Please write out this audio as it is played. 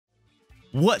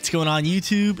What's going on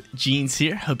YouTube? Jeans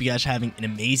here. Hope you guys are having an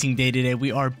amazing day today.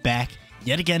 We are back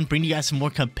yet again bringing you guys some more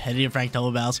competitive ranked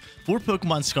double battles for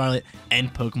Pokemon Scarlet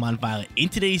and Pokemon Violet. In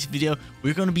today's video,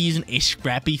 we're going to be using a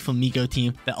Scrappy Flamigo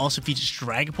team that also features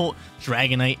Dragapult,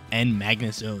 Dragonite, and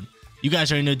Magnezone. You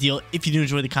guys already know the deal. If you do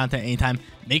enjoy the content anytime,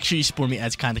 make sure you support me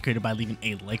as a content creator by leaving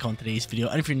a like on today's video.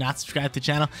 And if you're not subscribed to the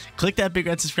channel, click that big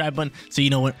red subscribe button so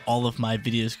you know when all of my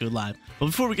videos go live. But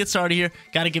before we get started here,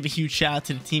 gotta give a huge shout out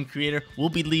to the team creator. We'll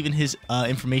be leaving his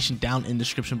information down in the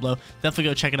description below. Definitely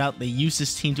go check it out. They use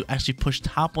this team to actually push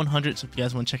top 100. So if you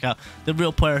guys want to check out the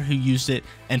real player who used it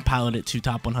and piloted it to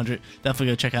top 100, definitely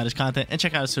go check out his content and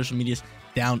check out his social medias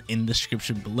down in the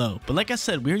description below. But like I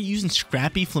said, we're using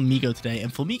Scrappy Flamigo today,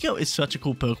 and Flamigo is such a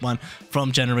cool Pokemon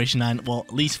from Generation 9, well,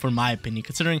 at least for my opinion,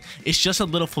 considering it's just a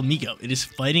little Flamigo. It is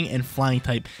fighting and flying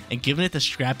type, and giving it the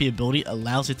Scrappy ability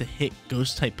allows it to hit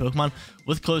ghost type Pokemon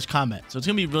with close combat. So it's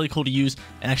going to be really cool to use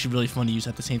and actually really fun to use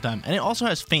at the same time. And it also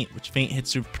has Feint, which Feint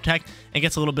hits through Protect and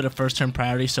gets a little bit of first turn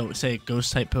priority. So say a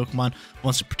ghost type Pokemon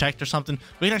wants to Protect or something,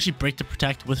 we can actually break the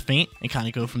Protect with Feint and kind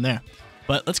of go from there.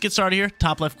 But let's get started here,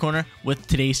 top left corner, with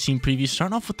today's team preview.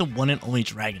 Starting off with the one and only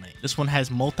Dragonite. This one has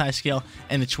multi-scale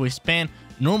and the choice span,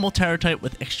 normal terror type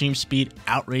with extreme speed,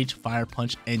 outrage, fire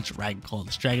punch, and dragon claw.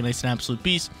 This Dragonite's an absolute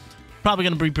beast. Probably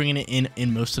going to be bringing it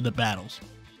in most of the battles.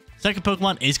 Second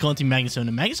Pokemon is going to be Magnezone,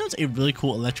 and Magnezone's a really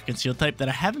cool electric and steel type that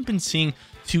I haven't been seeing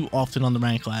too often on the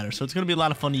rank ladder, so it's going to be a lot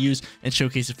of fun to use and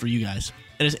showcase it for you guys.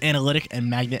 It is Analytic and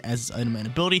Magnet as its item and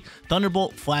ability,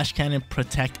 Thunderbolt, Flash Cannon,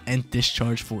 Protect, and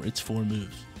Discharge for its 4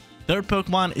 moves. Third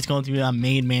Pokemon is going to be our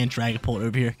main man Dragapult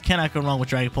over here. Cannot go wrong with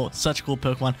Dragapult. Such a cool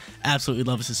Pokemon. Absolutely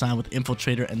love its design with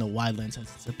Infiltrator and the Wide Lens as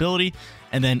its ability.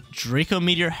 And then Draco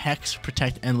Meteor, Hex,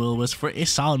 Protect, and Will-O-Wisp for a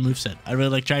solid moveset. I really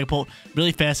like Dragapult.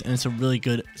 Really fast, and it's a really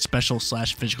good special /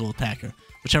 physical attacker.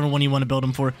 Whichever one you want to build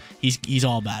him for, he's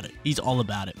all about it. He's all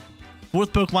about it.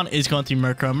 Fourth Pokemon is going to be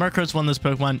Murkrow. Murkrow is one of those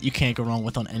Pokemon you can't go wrong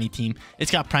with on any team.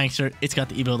 It's got Prankster, it's got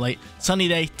the Evo Light, Sunny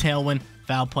Day, Tailwind,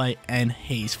 Foul Play, and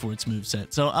Haze for its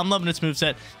moveset. So I'm loving its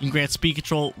moveset. You can grant speed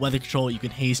control, weather control, you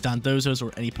can haze down Dozos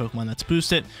or any Pokemon that's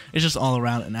boosted. It's just all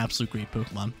around an absolute great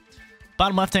Pokemon.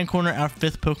 Bottom left-hand corner, our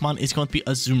fifth Pokemon is going to be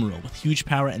Azumarill with huge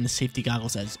power and the safety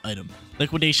goggles as its item.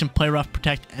 Liquidation, Play Rough,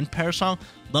 Protect, and Parasong.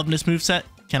 Loving this moveset.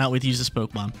 Cannot wait to use this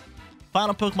Pokemon.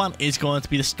 Final Pokemon is going to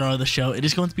be the star of the show. It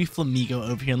is going to be Flamigo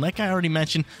over here. And like I already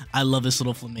mentioned, I love this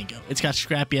little Flamigo. It's got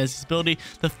Scrappy as its ability,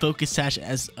 the Focus Sash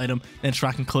as its item, then it's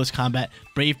rocking Close Combat,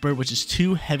 Brave Bird, which is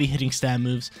 2 heavy hitting stab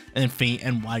moves, and then Feint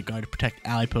and Wide Guard to protect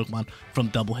ally Pokemon from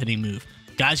double hitting move.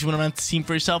 Guys, you want to run the team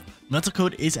for yourself? Mental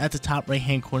code is at the top right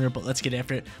hand corner, but let's get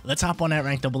after it. Let's hop on that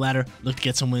ranked double ladder, look to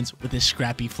get some wins with this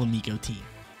Scrappy Flamigo team.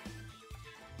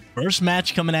 First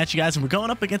match coming at you guys, and we're going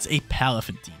up against a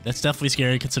Palafin team. That's definitely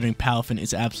scary considering Palafin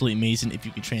is absolutely amazing if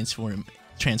you can transform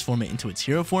it into its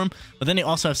hero form. But then they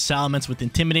also have Salamence with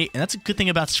Intimidate, and that's a good thing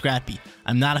about Scrappy.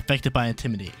 I'm not affected by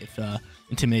Intimidate if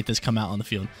Intimidate does come out on the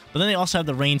field. But then they also have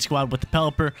the Rain Squad with the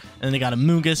Pelipper, and then they got a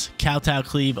Mungus, Kowtow,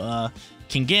 Cleave,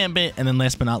 King Gambit, and then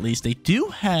last but not least, they do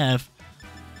have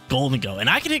Golden Go, and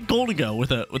I can hit Golden Go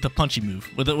with a punchy move,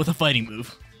 with a fighting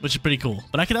move, which is pretty cool.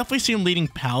 But I could definitely see him leading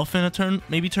Palafin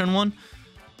maybe turn 1.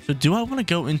 So do I want to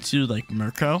go into like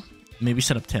Murkrow, maybe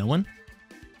set up Tailwind?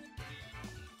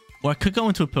 Or I could go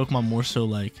into a Pokemon more so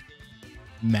like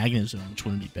Magnezone, which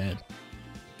wouldn't be bad.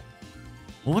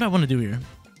 What would I want to do here?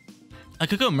 I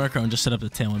could go Murkrow and just set up the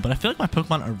Tailwind, but I feel like my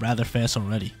Pokemon are rather fast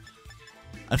already.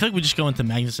 I feel like we just go into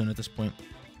Magnezone at this point.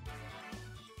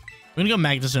 We're going to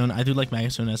go Magnezone. I do like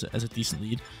Magnezone as a decent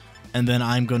lead. And then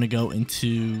I'm going to go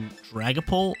into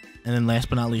Dragapult. And then last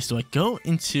but not least, do I go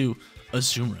into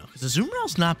Azumarill? Because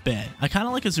Azumarill's not bad. I kind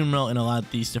of like Azumarill in a lot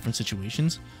of these different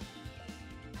situations.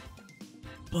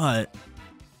 But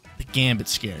the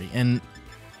Gambit's scary. And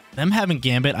them having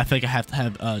Gambit, I feel like I have to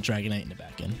have Dragonite in the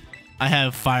back end. I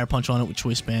have Fire Punch on it with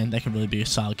Choice Band. That can really be a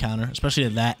solid counter, especially to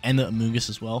that and the Amoonguss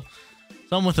as well.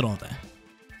 So I'm with it all day.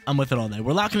 I'm with it all day.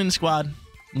 We're locking in the squad.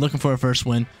 I'm looking for a first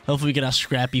win. Hopefully we get our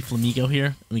Scrappy Flamigo here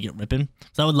and we get ripping.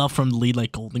 So I would love for him to lead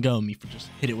like Golden Go and me for just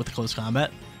hit it with the close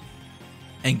combat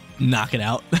and knock it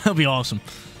out. That'd be awesome.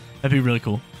 That'd be really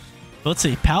cool. But let's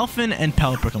see. Palafin and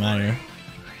Pelipper come out here.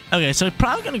 Okay, so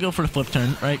probably going to go for the flip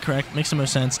turn, right? Correct. Makes the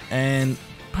most sense. And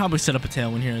probably set up a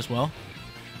Tailwind here as well.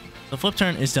 So flip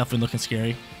turn is definitely looking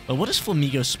scary. But what is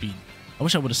Flamigo's speed? I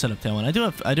wish I would have set up Tailwind.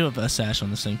 I do have a sash on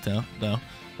this thing though.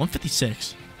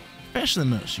 156. Faster than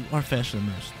most. You are faster than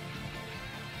most.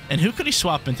 And who could he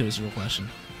swap into is the real question.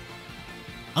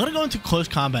 I'm going to go into close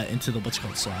combat into the what's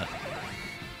called slot.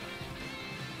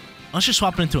 Unless you're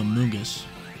swapping into a Mungus.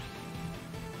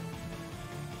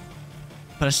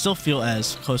 But I still feel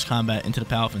as close combat into the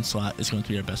Palafin slot is going to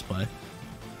be our best play.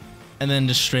 And then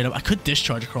just straight up, I could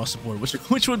discharge across the board,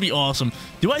 which would be awesome.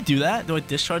 Do I do that? Do I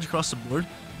discharge across the board?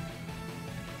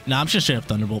 Nah, I'm just gonna straight up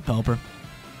Thunderbolt Pelipper.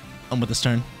 I'm with this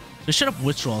turn. So straight up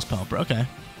withdrawals Pelipper. Okay.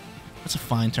 That's a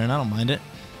fine turn. I don't mind it.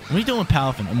 What are you doing with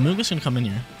Palafin? Amoonguss gonna come in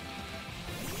here.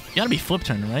 You gotta be flip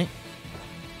turning, right?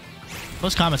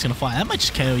 Close combat's gonna fly. That might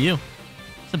just KO you.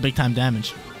 That's a big time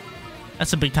damage.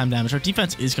 That's a big time damage. Our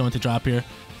defense is going to drop here.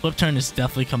 Flip turn is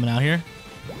definitely coming out here.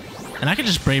 And I could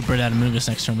just Brave Bird out of Amoonguss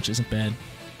next turn, which isn't bad.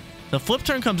 The flip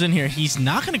turn comes in here. He's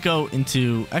not going to go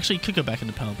into... Actually, he could go back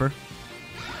into Pelipper.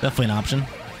 Definitely an option.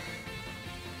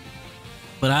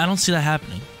 But I don't see that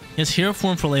happening. He has Hero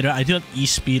Form for later. I do have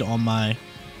E-Speed on my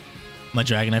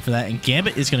Dragonite for that. And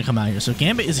Gambit is going to come out here. So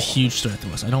Gambit is a huge threat to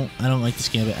us. I don't like this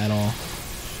Gambit at all.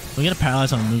 We get to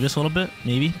paralyze on Amoonguss a little bit.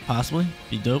 Maybe. Possibly.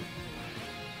 Be dope.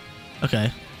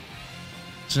 Okay.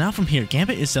 So now from here,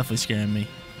 Gambit is definitely scaring me.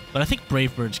 But I think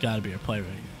Brave Bird's got to be our play right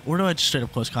here. Or do I just straight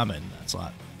up close combat in that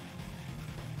slot?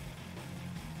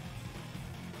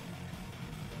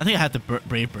 I think I have to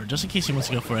Brave Bird, just in case he wants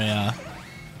to go for a...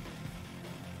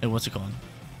 what's it called?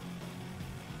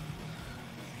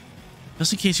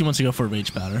 Just in case he wants to go for a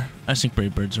Rage Powder. I just think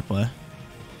Brave Bird's our play.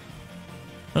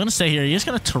 I'm going to stay here. He's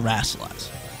going to Terrasilize.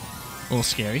 A little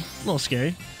scary. A little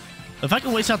scary. If I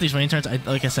can waste out these rain turns,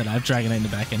 like I said, I have Dragonite in the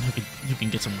back end who can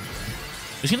get some...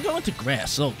 He's going to go into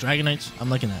Grass. Oh, Dragonites.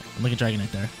 I'm liking that. I'm liking Dragonite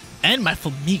there. And my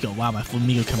Flamigo. Wow, my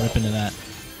Flamigo can rip into that.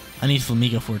 I need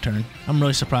Flamigo for a turn. I'm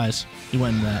really surprised he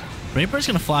went into that. Brave Bird's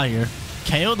going to fly here.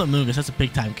 KO the Amoonguss. That's a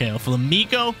big time KO.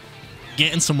 Flamigo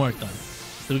getting some work done.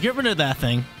 So we get rid of that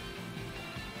thing.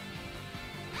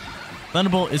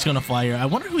 Thunderbolt is going to fly here. I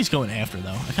wonder who he's going after, though.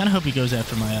 I kind of hope he goes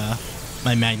after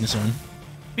my Magnezone.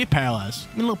 Be paralyzed.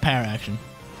 Give me a little power action.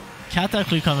 Cat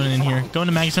Clue coming in here. Going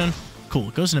to Magnezone.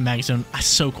 Cool. Goes into Magnezone. I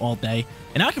soak all day.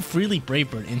 And now I can freely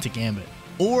Brave Bird into Gambit.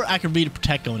 Or I can read a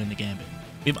Protect going into Gambit.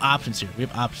 We have options here. We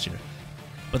have options here.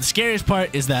 But the scariest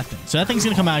part is that thing. So that thing's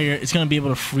going to come out here. It's going to be able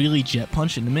to freely Jet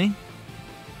Punch into me.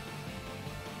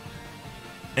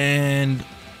 And...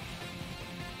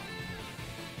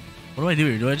 what do I do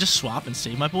here? Do I just swap and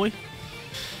save my boy?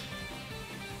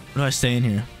 Or do I stay in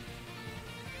here?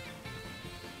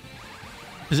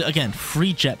 Because, again,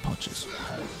 free Jet Punches.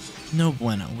 No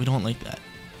bueno. We don't like that.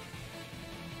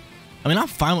 I mean, I'm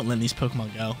fine with letting these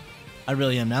Pokemon go. I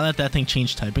really am. Now that that thing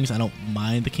changed typings, I don't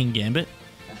mind the King Gambit.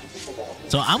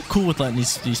 So I'm cool with letting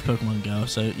these Pokemon go.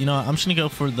 So, you know, I'm just going to go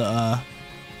for the... I'm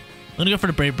going to go for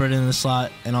the Brave Bird in the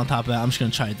slot. And on top of that, I'm just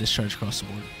going to try to discharge across the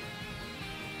board.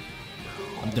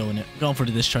 I'm doing it. Going for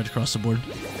the discharge across the board.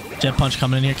 Jet Punch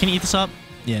coming in here. Can you eat this up?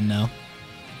 Yeah, no.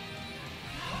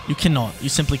 You cannot. You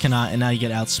simply cannot. And now you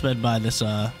get outsped by this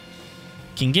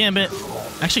King Gambit.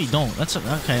 Actually, you don't. That's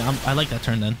okay. I like that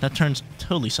turn then. That turn's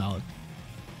totally solid.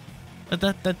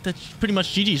 That's pretty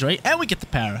much GG's, right? And we get the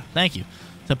para. Thank you.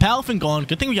 So Palafin gone.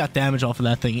 Good thing we got damage off of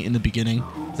that thing in the beginning.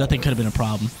 That thing could have been a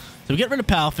problem. So we get rid of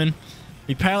Palafin.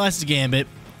 We paralyze the Gambit.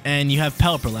 And you have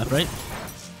Pelipper left, right?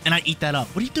 And I eat that up.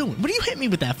 What are you doing? What do you hit me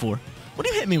with that for? What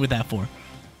do you hit me with that for?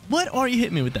 What are you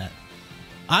hitting me with that?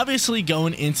 Obviously,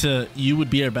 going into you would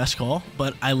be our best call,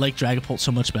 but I like Dragapult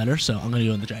so much better, so I'm gonna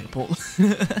go in the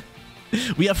Dragapult.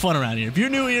 We have fun around here. If you're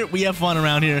new here, we have fun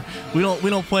around here. We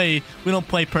don't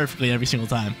play perfectly every single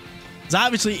time. So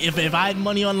obviously, if I had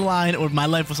money on the line or if my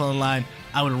life was on the line,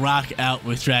 I would rock out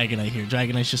with Dragonite here.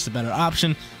 Dragonite's just a better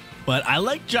option, but I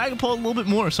like Dragapult a little bit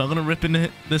more, so I'm gonna rip into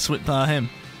this with him.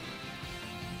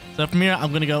 So from here,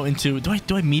 I'm gonna go into. Do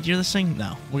I Meteor this thing?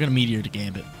 No, we're gonna Meteor to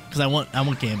Gambit because I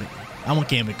want Gambit. I want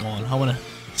Gambit gone. I want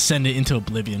to send it into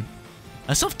oblivion.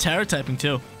 I still have Terra typing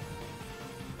too.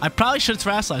 I probably should have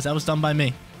Terrasilized. That was done by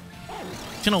me.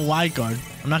 It's gonna Wide Guard.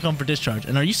 I'm not going for Discharge.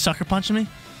 And are you Sucker Punching me?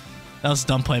 That was a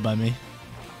dumb play by me.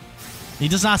 He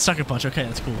does not Sucker Punch. Okay,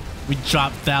 that's cool. We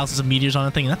dropped thousands of meteors on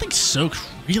that thing, and that thing soaks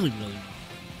really well.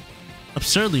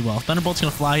 Absurdly well. Thunderbolt's gonna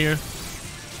fly here.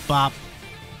 Bop.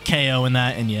 KO in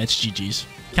that, and yeah, it's GG's.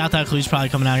 Caltaclu's probably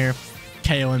coming out here.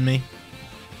 KOing me.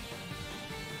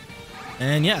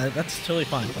 And yeah, that's totally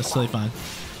fine. That's totally fine.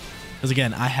 Because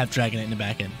again, I have Dragonite in the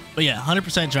back end. But yeah,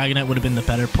 100% Dragonite would have been the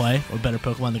better play or better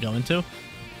Pokemon to go into.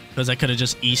 Because I could have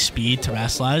just E-Speed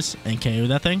Terrasilize and KO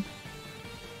that thing.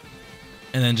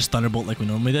 And then just Thunderbolt like we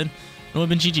normally did. It would have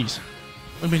been GG's.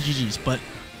 It would have been GG's. But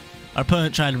our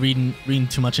opponent tried reading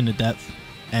too much into depth.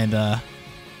 And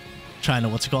trying to,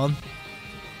 what's it called?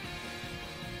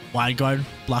 Wide Guard,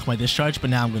 block my Discharge. But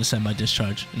now I'm going to send my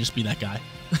Discharge and just be that guy.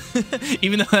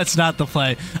 Even though that's not the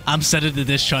play, I'm setting the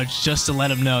Discharge just to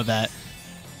let him know that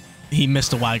he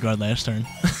missed a Wide Guard last turn.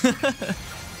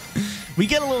 We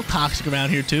get a little toxic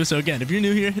around here too. So again, if you're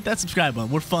new here, hit that subscribe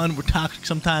button. We're fun. We're toxic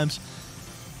sometimes.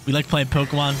 We like playing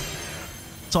Pokemon.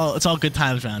 It's all good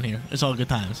times around here. It's all good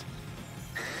times.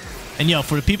 And yo,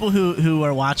 for the people who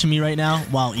are watching me right now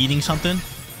while eating something,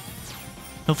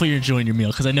 hopefully you're enjoying your meal,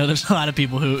 because I know there's a lot of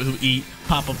people who eat,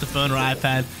 pop up the phone or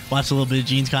iPad, watch a little bit of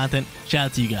Gene's content. Shout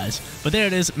out to you guys. But there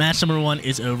it is. Match number 1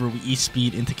 is over. We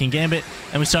e-speed into King Gambit,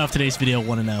 and we start off today's video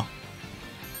 1-0.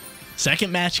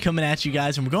 Second match coming at you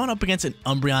guys, and we're going up against an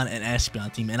Umbreon and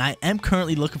Espeon team, and I am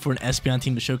currently looking for an Espeon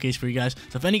team to showcase for you guys.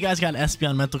 So if any guys got an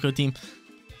Espeon Mental Code team,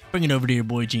 bring it over to your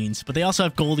boy Gene's. But they also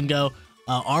have Golden Go,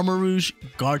 Armor Rouge,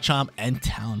 Garchomp, and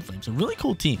Talonflame. So really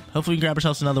cool team. Hopefully we can grab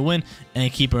ourselves another win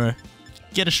and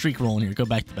get a streak rolling here, go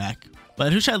back to back.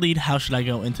 But who should I lead? How should I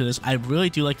go into this? I really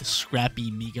do like the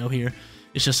Scrappy Migo here.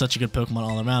 It's just such a good Pokemon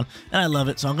all around, and I love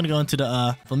it. So I'm going to go into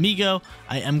the Flamigo.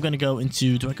 I am going to go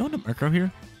into... Do I go into Murkrow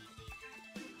here?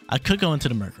 I could go into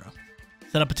the Murkrow.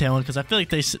 Set up a Tailwind, because I feel like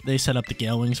they set up the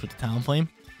Gale Wings with the Talonflame, and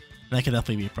that could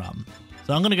definitely be a problem.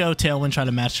 So I'm going to go Tailwind, try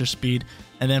to match their speed,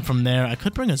 and then from there, I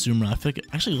could bring a Azumarill. I feel like...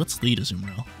 Actually, let's lead a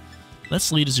Azumarill.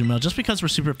 Let's lead a Azumarill, just because we're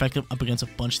super effective up against a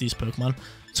bunch of these Pokemon.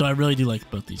 So I really do like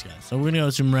both these guys. So we're going to go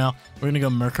Azumarill. We're going to go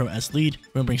Murkrow as lead.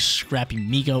 We're going to bring Scrappy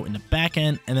Migo in the back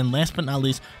end. And then last but not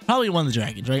least, probably one of the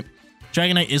Dragons, right?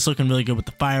 Dragonite is looking really good with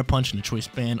the Fire Punch and the Choice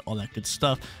Band, all that good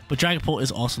stuff. But Dragapult is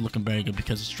also looking very good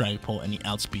because it's Dragapult and he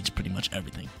outspeeds pretty much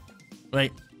everything,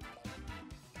 right?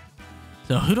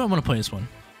 So who do I want to play this one?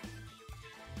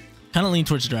 Kind of lean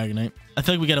towards the Dragonite. I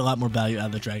feel like we get a lot more value out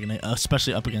of the Dragonite,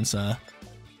 especially up against the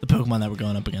Pokemon that we're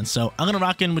going up against. So I'm going to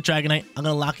rock in with Dragonite. I'm going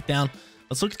to lock it down.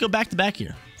 Let's go back to back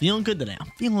here. Feeling good today.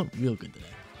 I'm feeling real good today.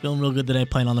 Feeling real good today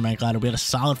playing on the rank ladder. We had a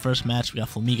solid first match. We got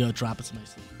Flamigo dropping some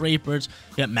nice little Brave Birds.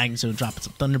 We got Magnezone dropping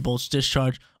some Thunderbolts,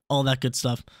 Discharge, all that good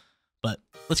stuff. But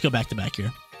let's go back to back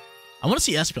here. I want to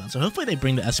see Espeon, so hopefully they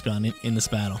bring the Espeon in this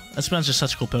battle. Espeon's just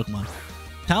such a cool Pokemon.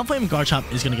 Talonflame and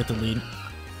Garchomp is going to get the lead.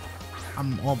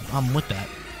 I'm with that.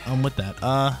 I'm with that. So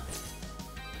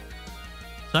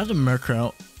I have the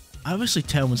Murkrow. Obviously,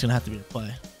 Tailwind's going to have to be a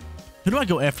play. Who do I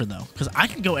go after, though? Because I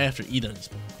can go after either of these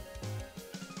Pokemon.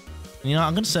 You know,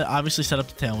 I'm going to obviously set up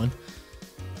the Tailwind.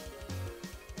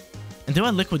 And do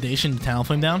I Liquidation the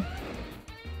Talonflame down?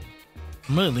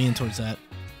 I'm really leaning towards that.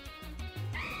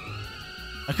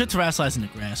 I could Terrasilize in the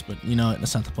grass, but you know what?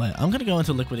 That's not the play. I'm going to go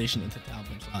into Liquidation into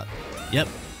Talonflame slot. Yep.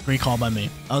 Great call by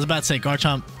me. I was about to say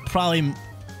Garchomp probably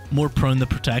more prone to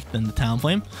protect than the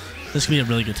Talonflame. This could be a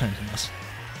really good turn from us.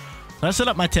 So I set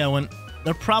up my Tailwind.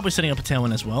 They're probably setting up a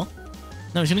Tailwind as well.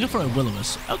 No, he's going to go for a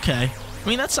Will-O-Wisp. Okay. I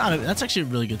mean, that's actually a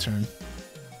really good turn.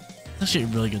 That's actually a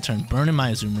really good turn. Burning my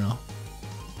Azumarill.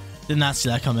 Did not see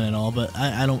that coming at all, but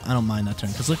I don't mind that turn,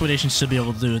 because Liquidation should be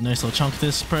able to do a nice little chunk of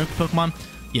this Pokemon.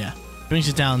 Yeah. Brings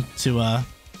it down to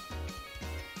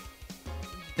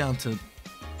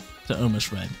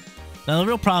almost red. Now the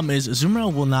real problem is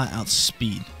Azumarill will not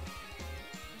outspeed.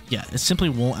 Yeah, it simply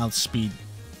won't outspeed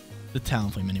the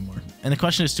Talonflame anymore. And the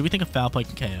question is, do we think a Foul Play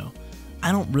can KO?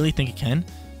 I don't really think it can,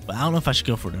 but I don't know if I should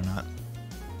go for it or not.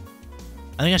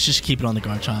 I think I should just keep it on the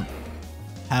Garchomp.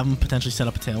 Have him potentially set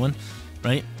up a Tailwind,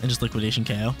 right? And just Liquidation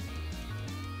KO.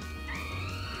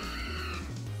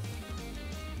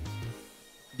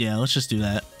 Yeah, let's just do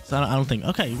that. So I don't think...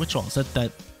 Okay, withdrawals.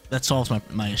 That solves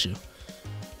my issue.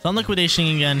 So I'm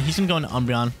Liquidating again. He's going to go into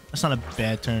Umbreon. That's not a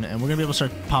bad turn. And we're going to be able to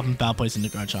start popping Foul Plays into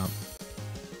Garchomp.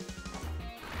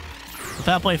 The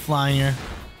Foul Play flying here.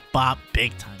 Bop.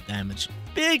 Big time damage.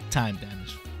 Big time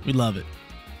damage. We love it.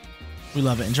 We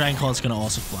love it. And Dragon Claw is going to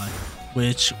also fly,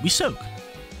 which we soak.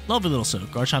 Lovely little soak.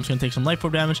 Garchomp's going to take some Life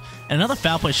Orb damage, and another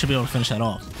Foul Play should be able to finish that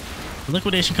off. The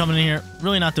Liquidation coming in here,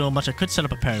 really not doing much. I could set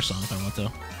up a Parasong if I want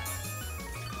to.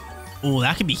 Oh,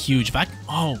 that could be huge. If I...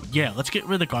 Oh, yeah. Let's get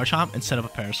rid of the Garchomp and set up a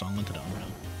Parasong into the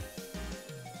Umbreon.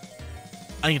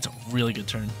 I think it's a really good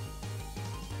turn.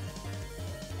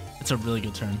 It's a really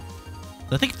good turn.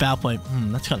 I think Foul Play...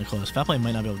 that's kind of close. Foul Play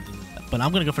might not be able to do that, but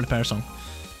I'm going to go for the Parasong.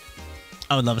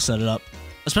 I would love to set it up,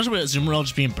 especially with Azumarill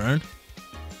just being burned.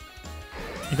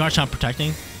 The Garchomp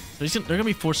protecting. So they're going to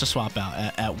be forced to swap out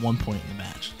at one point in the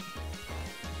match.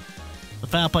 The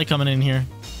Foul Play coming in here.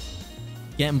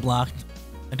 Getting blocked.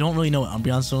 I don't really know what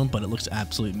Umbreon's doing, but it looks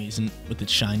absolutely amazing with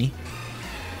its shiny.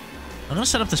 I'm going to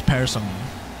set up this Parasong.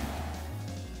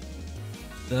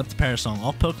 Set up the Parasong.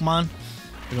 All Pokemon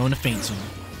are going to Faint Zone.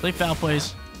 Play Foul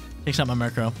Plays. Takes out my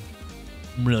Murkrow.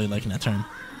 I'm really liking that turn.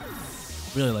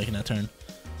 Really liking that turn.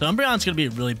 So Umbreon's going to be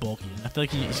really bulky. I feel like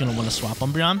he's going to want to swap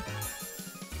Umbreon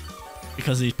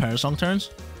because of these Parasong turns.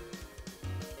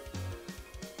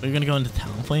 But you're going to go into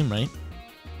Talonflame, right?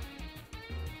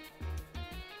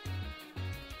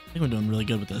 I think we're doing really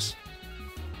good with this.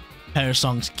 Power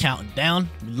Song's counting down.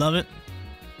 We love it.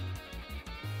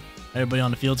 Everybody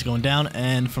on the field's going down.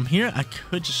 And from here, I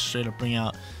could just straight up bring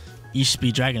out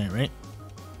E-Speed Dragonite, right?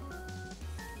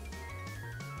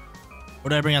 Or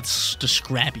do I bring out the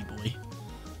Scrappy Boy?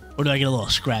 Or do I get a little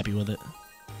Scrappy with it?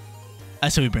 I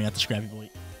say we bring out the Scrappy Boy.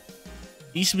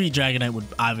 E-Speed Dragonite would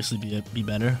obviously be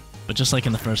better. But just like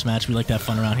in the first match, we like to have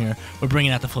fun around here. We're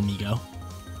bringing out the Flamigo.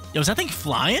 Yo, is that thing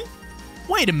flying?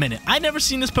 Wait a minute. I've never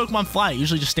seen this Pokemon fly. It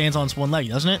usually just stands on its one leg,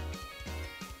 doesn't it?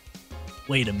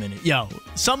 Wait a minute. Yo,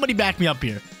 somebody back me up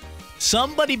here.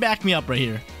 Somebody back me up right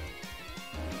here.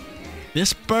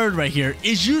 This bird right here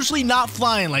is usually not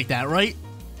flying like that, right?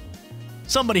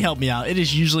 Somebody help me out. It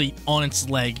is usually on its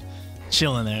leg,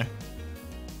 chilling there.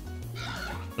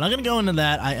 I'm not going to go into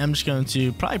that. I am just going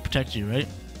to probably protect you, right?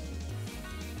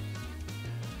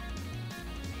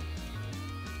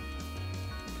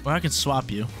 Or I can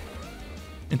swap you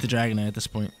into Dragonite at this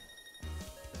point.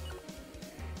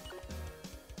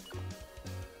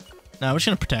 Now we're just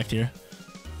going to protect here.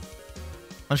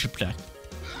 I'm just going to protect.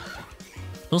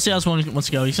 We'll see how this one wants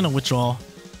to go. He's going to withdraw.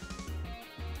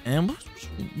 And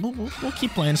we'll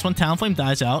keep playing. This one, Talonflame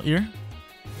dies out here.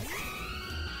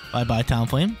 Bye-bye,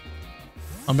 Talonflame.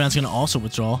 Umbreon's going to also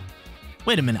withdraw.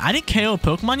 Wait a minute. I didn't KO a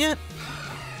Pokemon yet?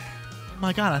 Oh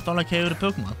my god, I thought I KO'd a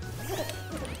Pokemon.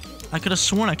 I could have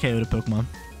sworn I KO'd a Pokemon.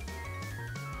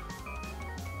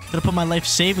 Could have put my life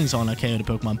savings on I KO'd a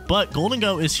Pokemon. But Golden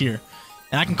Go is here.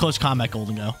 And I can close combat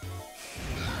Golden Go.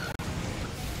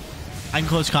 I can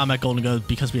close combat Golden Go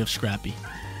because we have Scrappy.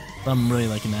 So I'm really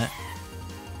liking that.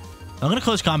 I'm going to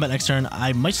close combat next turn.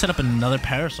 I might set up another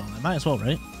Parasol. I might as well,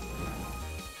 right?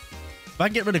 If I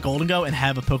can get rid of Golden Go and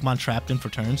have a Pokemon trapped in for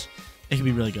turns, it could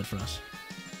be really good for us.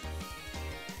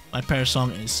 My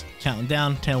Parasong is counting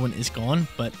down. Tailwind is gone,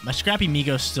 but my Scrappy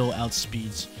Migo still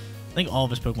outspeeds, I think, all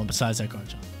of his Pokemon besides that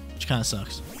Garchomp, which kind of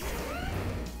sucks.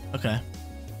 Okay.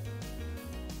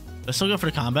 Do I still go for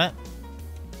the combat?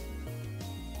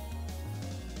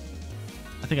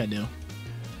 I think I do.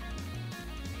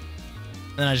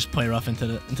 Then I just play rough into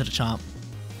the Chomp.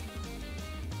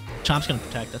 Chomp's gonna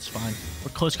protect. That's fine.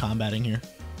 We're close combating here.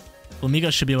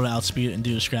 Flamigo should be able to outspeed it and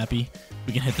do a Scrappy.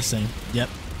 We can hit this thing. Yep.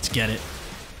 Let's get it.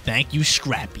 Thank you,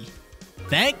 Scrappy.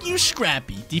 Thank you,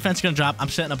 Scrappy. Defense gonna drop. I'm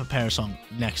setting up a Parasong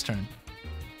next turn.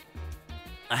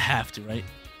 I have to, right?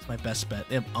 It's my best bet.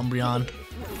 They have Umbreon.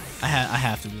 I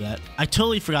have to do that. I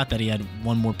totally forgot that he had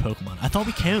one more Pokemon. I thought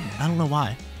we KO'd him. I don't know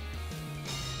why.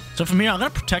 So from here, I'm gonna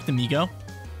protect the Migo.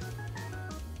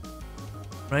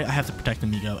 Right? I have to protect the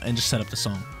Migo and just set up the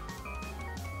song.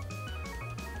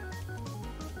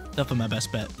 Definitely my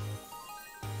best bet.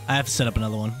 I have to set up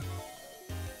another one.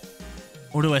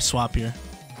 Or do I swap here?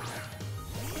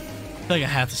 I feel like I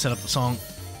have to set up the song.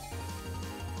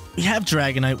 We have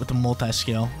Dragonite with the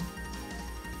multi-scale.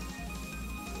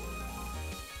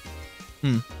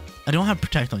 I don't have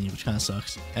Protect on you, which kind of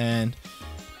sucks. And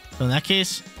so in that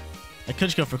case, I could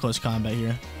just go for close combat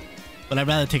here. But I'd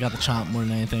rather take out the Chomp more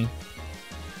than anything.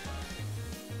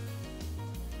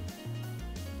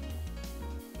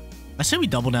 I say we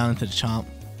double down into the Chomp.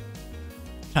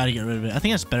 Try to get rid of it. I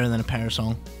think that's better than a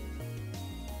Parasong.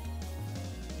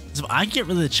 So if I get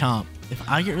rid of the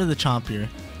Chomp, here,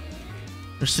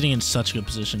 we're sitting in such a good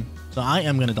position. So I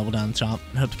am going to double down the Chomp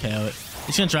and hope to KO it.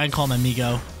 He's going to Dragon Call my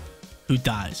Migo, who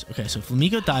dies. Okay, so if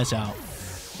Flamigo dies out,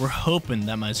 we're hoping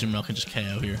that my Azumarill can just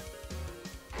KO here.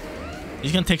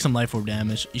 He's going to take some Life Orb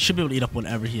damage. He should be able to eat up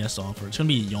whatever he has to offer. It's going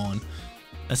to be a Yawn.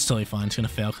 That's totally fine. It's going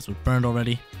to fail because we're burned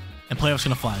already. And Playoff's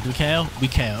going to fly. Do we KO? We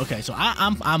KO. Okay, so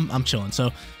I'm chilling.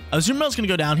 So Azumarill's going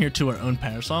to go down here to our own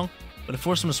Parasong, but it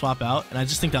forced him to swap out, and I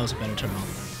just think that was a better turn on.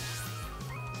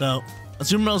 So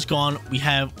Azumarill's gone. We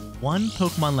have one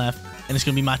Pokemon left, and it's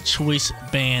going to be my Choice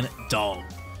Band Dog.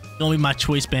 It's going to be my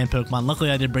Choice Band Pokemon. Luckily,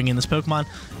 I did bring in this Pokemon,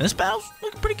 and this battle's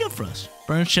looking pretty good for us.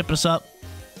 Burn shipping us up.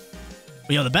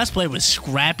 But yo, the best play was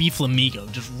Scrappy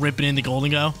Flamigo, just ripping into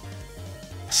Golden Go.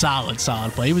 Solid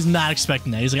play. He was not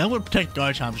expecting that. He's like, I'm going to protect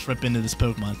Garchomp, just rip into this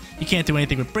Pokemon. He can't do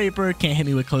anything with Brave Bird, can't hit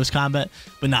me with close combat.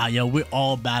 But nah, yo, we're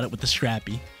all about it with the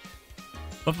Scrappy.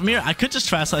 But from here, I could just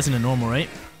Terrasilize into normal, right?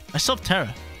 I still have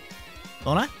Terra.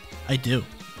 Don't I? I do.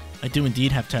 I do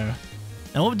indeed have Terra.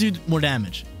 Now, what would do more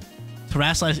damage?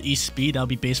 Terrasilize E-Speed, that would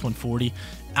be base 140.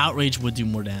 Outrage would do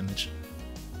more damage.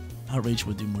 Outrage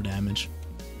would do more damage.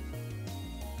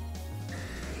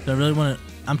 So I really want to...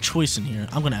 I'm choicing here.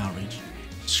 I'm going to Outrage.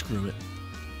 Screw it.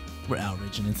 We're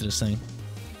outraging into this thing.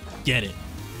 Get it.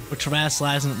 We're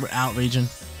Terrasilizing. We're outraging.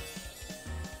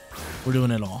 We're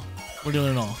doing it all. We're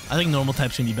doing it all. I think normal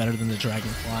type's going to be better than the Dragon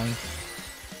Flying.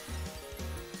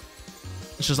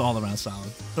 It's just all around solid.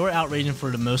 So we're outraging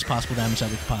for the most possible damage that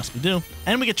we could possibly do.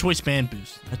 And we get choice band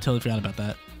boost. I totally forgot about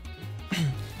that.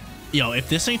 Yo, if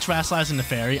this ain't Terrasilize into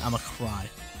Fairy, I'ma cry.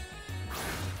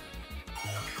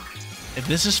 If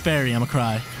this is Fairy, I'ma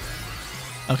cry.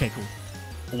 Okay,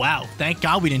 cool. Wow, thank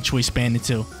God we didn't choice band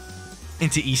into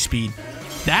E-Speed.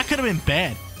 That could have been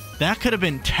bad. That could have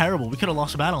been terrible. We could have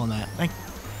lost a battle on that.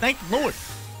 Thank Lord.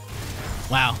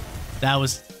 Wow, that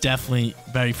was definitely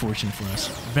very fortunate for us.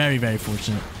 Very, very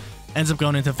fortunate. Ends up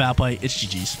going into foul play. It's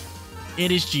GG's.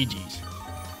 It is GG's.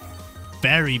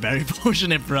 Very, very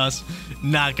fortunate for us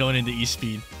not going into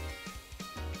E-Speed.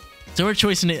 So we're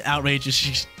choosing it. Outrage. It's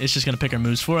just going to pick our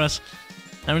moves for us.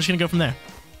 And we're just going to go from there.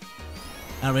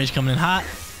 Outrage coming in hot.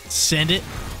 Send it.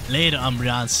 Later,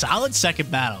 Umbreon. Solid second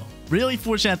battle. Really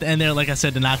fortunate at the end there, like I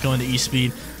said, to not go into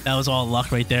E-Speed. That was all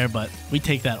luck right there, but we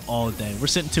take that all day. We're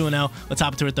sitting 2-0. Let's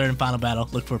hop into our third and final battle.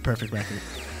 Look for a perfect record.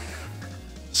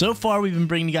 So far, we've been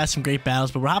bringing you guys some great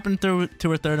battles, but we're hopping through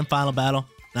to our third and final battle.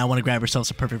 And I want to grab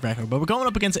ourselves a perfect record, but we're going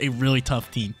up against a really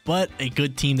tough team, but a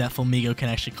good team that Flamigo can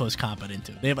actually close combat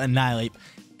into. They have Annihilate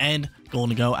and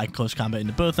Golden Go. I can close combat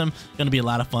into both of them. Going to be a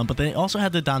lot of fun, but they also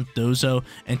have the Dondozo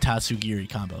and Tatsugiri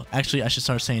combo. Actually, I should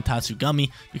start saying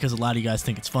Tatsugami because a lot of you guys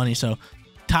think it's funny, so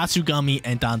Tatsugami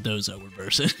and Dondozo were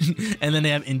versus. And then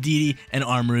they have Indeedee and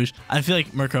Armarouge. I feel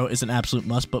like Murkrow is an absolute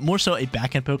must, but more so a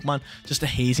backhand Pokemon, just to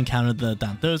haze and counter the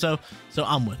Dondozo, so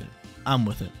I'm with it. I'm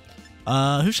with it.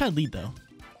 Who should I lead, though?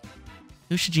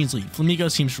 Who should Jeans lead? Flamigo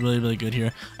seems really, really good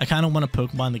here. I kind of want a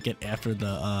Pokemon to get after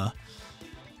the,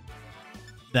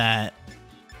 that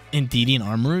Indeedee and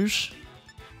Armarouge.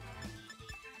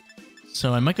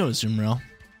 So I might go with Azumarill.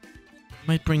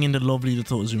 Might bring in the lovely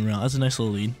little Azumarill. That's a nice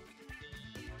little lead.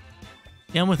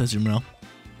 Yeah, I'm with Azumarill.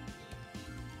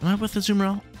 Am I with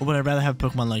Azumarill? Or would I rather have a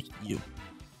Pokemon like you?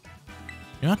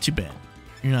 You're not too bad.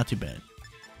 You're not too bad.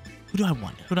 Who do I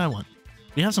want? Who do I want?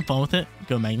 We have some fun with it.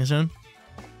 Go Magnezone.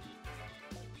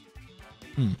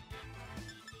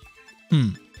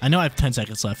 I know I have 10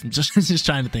 seconds left. I'm just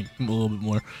trying to think a little bit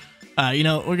more. You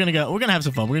know, we're gonna have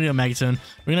some fun. We're gonna go Magnezone.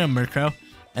 We're gonna go Murkrow.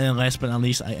 And then last but not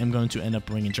least, I am going to end up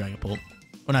bringing Dragapult.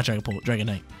 Or not Dragapult,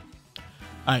 Dragonite.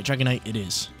 Alright, Dragonite it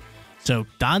is. So,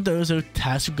 Dondozo,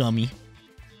 Tatsugami,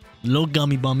 Little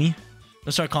Gummy Bummy.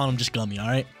 Let's start calling him just Gummy,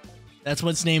 alright? That's what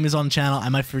its name is on the channel. I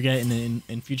might forget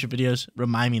in future videos.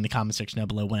 Remind me in the comment section down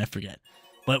below when I forget.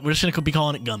 But we're just going to be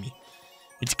calling it Gummy.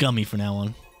 It's Gummy from now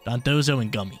on. Dondozo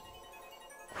and Gummy.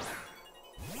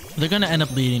 They're going to end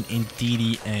up leading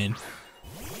Indeedee and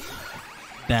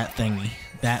that thingy.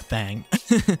 That thing.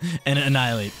 And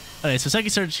Annihilate. Okay, so second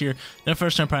surge here. No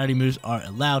first turn priority moves are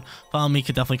allowed. Follow Me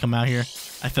could definitely come out here.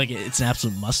 I feel like it's an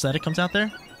absolute must that it comes out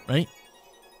there, right?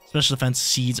 Special defense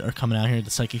seeds are coming out here,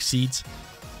 the psychic seeds.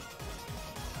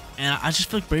 And I just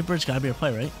feel like Brave Bird's gotta be our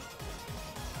play, right?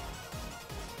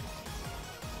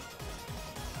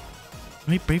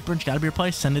 Wait, Brave Bird's gotta be our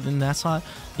play? Send it in that slot?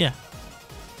 Yeah.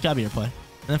 It's gotta be our play.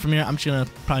 And then from here, I'm just gonna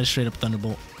probably straight up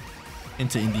Thunderbolt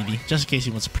into Indeedee, just in case he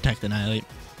wants to protect Annihilate.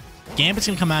 Gambit's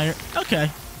gonna come out here.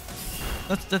 Okay.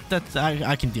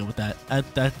 I can deal with that.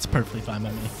 That's perfectly fine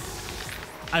by me.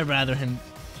 I'd rather him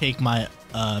take my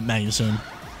Magnezone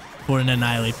for an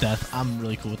Annihilate death. I'm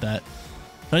really cool with that.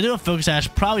 So I do a Focus Sash,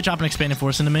 probably drop an Expanded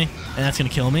Force into me, and that's going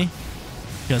to kill me.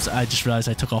 Because I just realized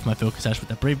I took off my Focus Sash with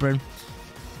that Brave Bird.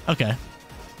 Okay.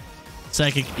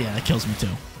 Psychic, yeah, that kills me too.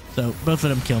 So both of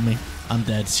them kill me. I'm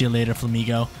dead. See you later,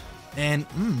 Flamigo. And,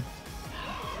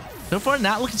 so far,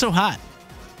 not looking so hot.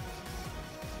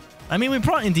 I mean, we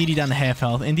brought Indeedee down to half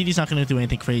health. Indeedee's not going to do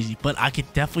anything crazy, but I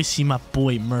could definitely see my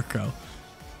boy Murkrow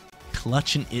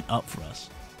clutching it up for us.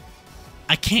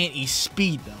 I can't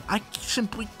E-Speed, though. I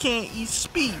simply can't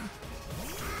E-Speed.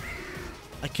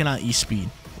 I cannot E-Speed,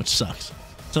 which sucks.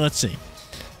 So let's see.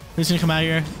 Who's going to come out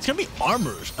here? It's going to be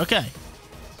Armarouge. Okay.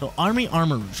 So Army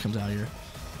Armarouge comes out here.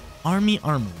 Army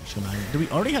Armarouge come out here. Do we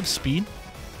already have speed?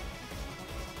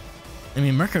 I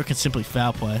mean, Murkrow can simply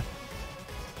foul play.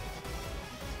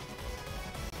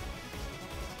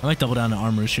 I might double down to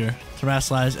Armarouge here.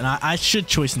 Terrasilize, and I should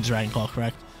choice into Dragon Claw,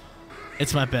 correct?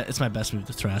 It's my best move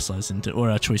to Terrasilize into,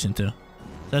 or choice into. So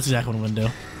that's exactly what I'm gonna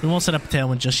do. We won't set up a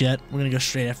Tailwind just yet. We're gonna go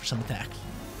straight after some attacks.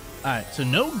 All right, so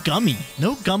no Gummy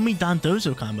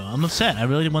Dondozo combo. I'm upset. I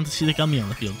really want to see the Gummy on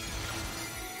the field.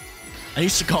 I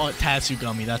used to call it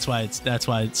Tatsugami. That's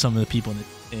why some of the people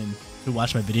who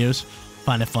watch my videos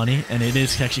find it funny, and it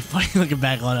is actually funny looking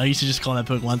back on it. I used to just call that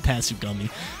Pokemon Tatsugami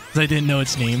because I didn't know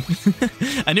its name.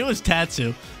 I knew it was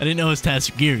Tatsu. I didn't know it was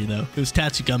Tatsugiri though. It was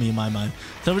Tatsugami in my mind.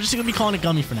 So we're just gonna be calling it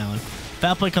Gummy for now on.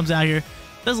 Foul Play comes out here,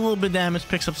 does a little bit of damage,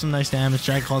 picks up some nice damage.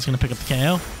 Dragon Claw is gonna pick up the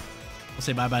KO. We'll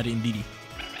say bye bye to Indeedee.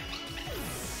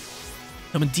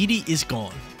 So Indeedee is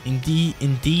gone. Indeed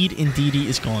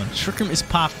is gone. Shuriken is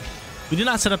popped. We did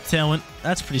not set up the Tailwind.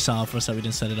 That's pretty solid for us that we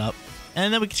didn't set it up.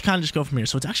 And then we can kind of just go from here.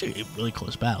 So it's actually a really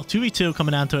close battle. 2v2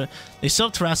 coming down to it. They still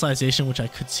have Terrestrialization, which I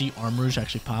could see Armourouge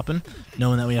actually popping,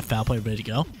 knowing that we have Foul Play ready to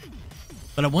go.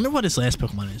 But I wonder what his last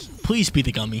Pokemon is. Please be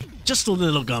the Gummy. Just a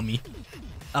little Gummy.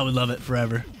 I would love it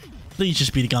forever. Please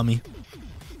just be the Gummy.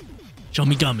 Show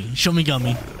me Gummy. Show me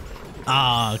Gummy.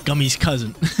 Ah, Gummy's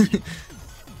cousin.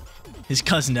 His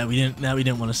cousin that we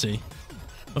didn't want to see.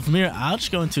 But from here, I'll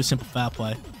just go into a simple Foul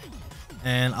Play.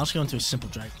 And I'll just go into a simple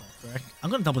Dragon Claw. Correct? I'm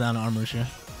going to double down on Armourouge here.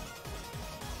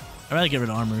 I'd rather get rid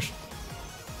of Armourouge.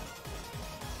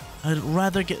 I'd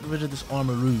rather get rid of this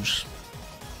Armourouge.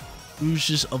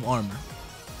 Rouges of Armor.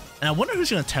 And I wonder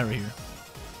who's going to Terra here.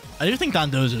 I do think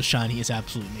Dondozo's shiny is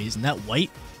absolutely amazing. That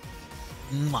white,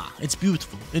 mwah, it's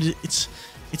beautiful. It's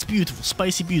beautiful.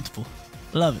 Spicy beautiful.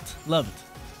 Love it. Love it.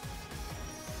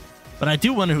 But I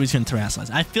do wonder who he's going to Terrasilize.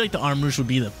 I feel like the Armourouge would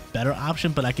be the better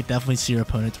option, but I could definitely see your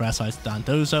opponent Terrasilize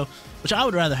Dondozo, which I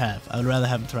would rather have. I would rather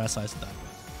have him Terrasilize Dondozo.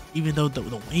 Even though the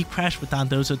wave crash with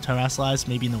Dondozo Terrasilize,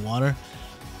 maybe in the water,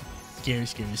 scary,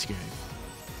 scary, scary.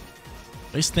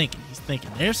 But he's thinking. He's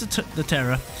thinking. There's the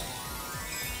Terra.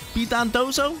 Be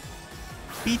Dondozo?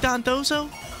 Be Dondozo?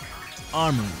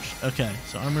 Armourouge. Okay,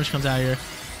 so Armourouge comes out here.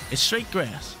 It's straight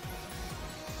grass.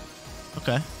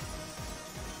 Okay.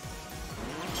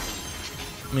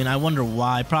 I mean, I wonder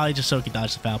why. Probably just so he can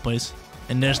dodge the foul plays.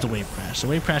 And there's the Wave Crash. So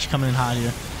Wave Crash coming in hot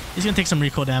here. He's going to take some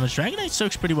recoil damage. Dragonite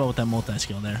soaks pretty well with that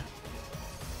multi-skill there.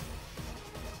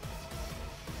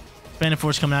 Expanded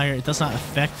Force coming out here. It does not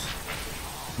affect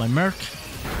my Merc.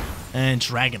 And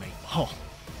Dragonite.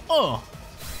 Oh.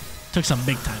 Took some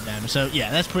big time damage. So,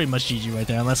 yeah, that's pretty much GG right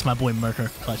there. Unless my boy Merker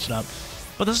clutched it up.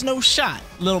 But there's no shot.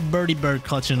 Little birdie bird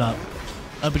clutching up.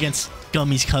 Up against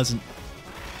Gummy's cousin.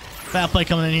 Foul play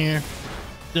coming in here.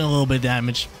 Doing a little bit of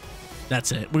damage.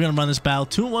 That's it. We're going to run this battle.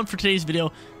 2-1 for today's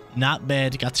video. Not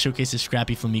bad. Got to showcase this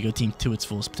Scrappy Flamigo team to its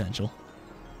fullest potential.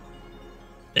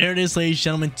 There it is, ladies and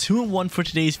gentlemen. 2-1 for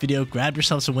today's video. Grabbed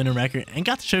yourselves a winning record and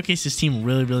got to showcase this team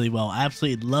really, really well. I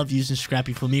absolutely love using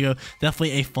Scrappy Flamigo.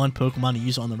 Definitely a fun Pokemon to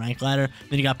use on the rank ladder.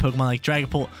 Then you got Pokemon like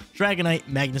Dragapult, Dragonite,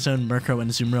 Magnezone, Murkrow,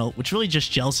 and Azumarill, which really just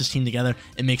gels this team together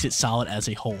and makes it solid as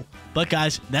a whole. But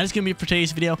guys, that is going to be it for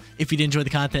today's video. If you did enjoy the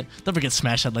content, don't forget to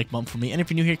smash that like button for me. And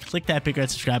if you're new here, click that big red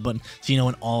subscribe button so you know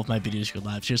when all of my videos go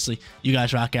live. Seriously, you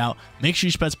guys rock out. Make sure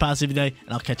you spread some positivity today,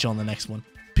 and I'll catch you on the next one.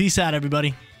 Peace out,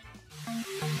 everybody.